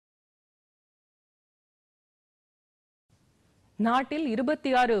நாட்டில்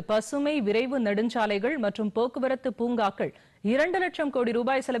 26 பசுமை விரைவு நெடுஞ்சாலைகள் மற்றும் போக்குவரத்து பூங்காக்கள் 2 லட்சம் கோடி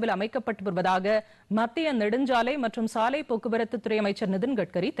ரூபாய் செலவில் அமைக்கப்பட்டு வருவதாக மத்திய நெடுஞ்சாலை மற்றும் சாலை போக்குவரத்து துறை அமைச்சர் நிதின்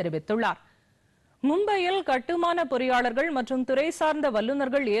கட்கரி தெரிவித்துள்ளார். மும்பையில் கட்டுமான பொறியாளர்கள் மற்றும் துறை சார்ந்த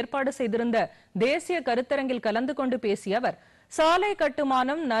வல்லுநர்கள் ஏற்பாடு செய்திருந்த தேசிய கருத்தரங்கில் கலந்து கொண்டு பேசிய அவர், சாலை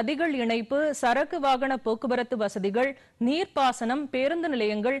கட்டுமானம், நதிகள் இணைப்பு, சரக்கு வாகன போக்குவரத்து வசதிகள், நீர்ப்பாசனம், பேருந்து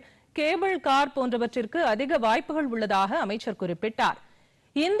நிலையங்கள், கேபிள் கார் போன்றவற்றிற்கு அதிக வாய்ப்புகள் உள்ளதாக அமைச்சர் குறிப்பிட்டார்.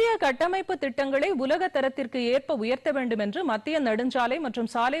 இந்திய கட்டமைப்பு திட்டங்களை உலக தரத்திற்கு ஏற்ப உயர்த்த வேண்டும் என்று மத்திய நெடுஞ்சாலை மற்றும்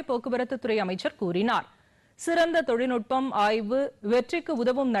சாலை போக்குவரத்து துறை அமைச்சர் கூறினார். சிறந்த தொழில்நுட்பம், ஆய்வு, வெற்றிக்கு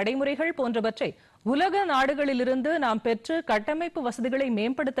உதவும் நடைமுறைகள் போன்றவற்றை உலக நாடுகளிலிருந்து நாம் பெற்று கட்டமைப்பு வசதிகளை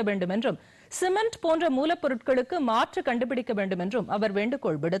மேம்படுத்த வேண்டும் என்றும், சிமெண்ட் போன்ற மூலப்பொருட்களுக்கு மாற்று கண்டுபிடிக்க வேண்டும் என்றும் அவர்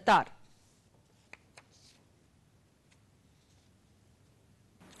வேண்டுகோள் விடுத்தார்.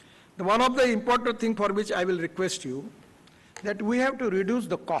 One of the important things for which I will request you that we have to reduce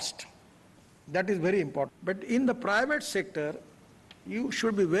the cost. That is very important. But in the private sector, you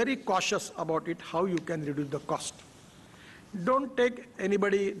should be very cautious about it, how you can reduce the cost. Don't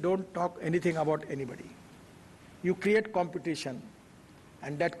talk anything about anybody. You create competition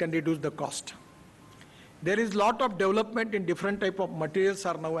and that can reduce the cost. There is lot of development in different type of materials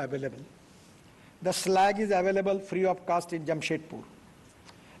are now available. The slag is available free of cost in Jamshedpur.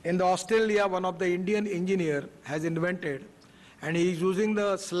 In Australia, one of the Indian engineer has invented and he is using the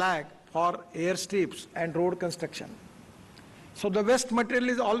slag for airstrips and road construction. So the waste material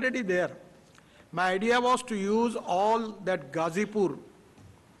is already there. My idea was to use all that Gazipur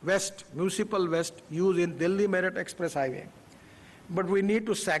waste, municipal waste, used in Delhi Meerut Express Highway. But we need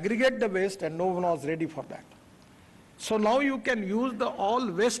to segregate the waste and no one was ready for that. So now you can use the all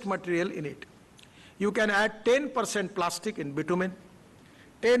waste material in it. You can add 10% plastic in bitumen,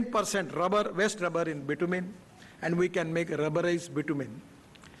 10% rubber, waste rubber in bitumen, and we can make rubberized bitumen.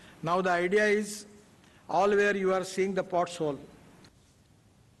 Now the idea is, all where you are seeing the pothole,